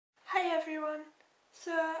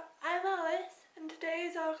So, I'm Alice and today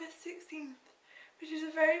is August 16th, which is a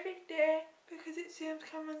very big day because it's James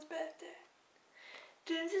Cameron's birthday.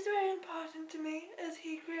 James is very important to me as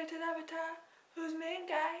he created Avatar, whose main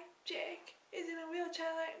guy, Jake, is in a wheelchair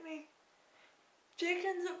like me. Jake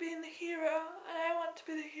ends up being the hero and I want to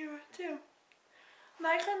be the hero too.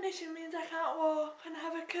 My condition means I can't walk and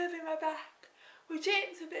have a curve in my back, which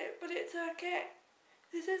aches a bit, but it's okay.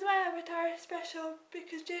 This is why Avatar is special,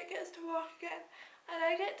 because Jake gets to walk again and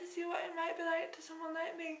I get to see what it might be like to someone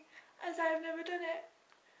like me, as I've never done it.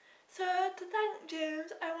 So to thank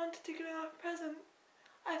James, I wanted to give him a present.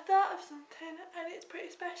 I thought of something and it's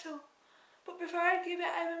pretty special, but before I give it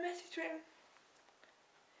I have a message for him.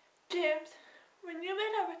 James, when you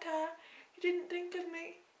made Avatar, you didn't think of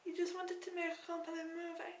me, you just wanted to make a compelling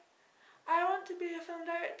movie. I want to be a film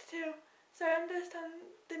director too, so I understand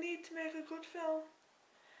the need to make a good film.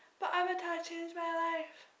 But Avatar changed my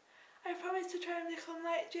life. I promised to try and become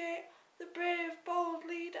like Jake, the brave, bold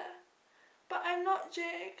leader. But I'm not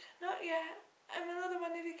Jake, not yet. I'm another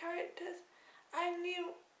one of your characters. I'm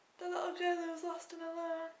Newt, the little girl who was lost and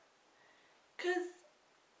alone. 'Cause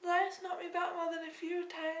life's knocked me back more than a few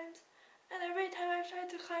times, and every time I've tried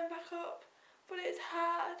to climb back up, but it's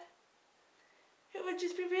hard. It would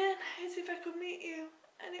just be really nice if I could meet you,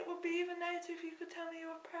 and it would be even nicer if you could tell me you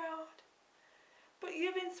were proud. But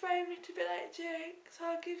you've inspired me to be like Jake, so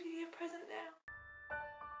I'll give you your present now.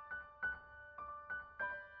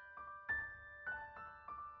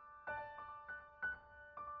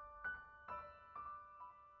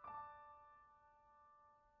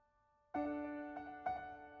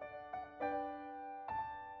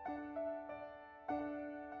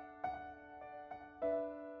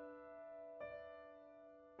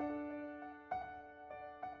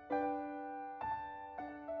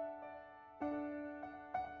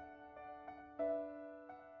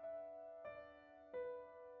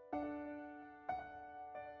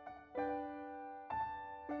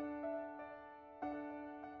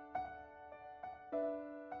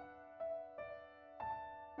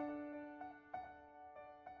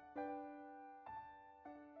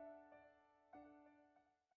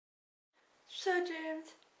 So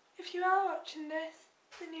James, if you are watching this,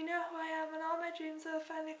 then you know who I am and all my dreams will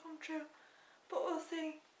finally come true. But we'll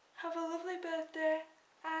see. Have a lovely birthday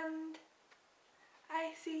and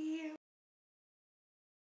I see you.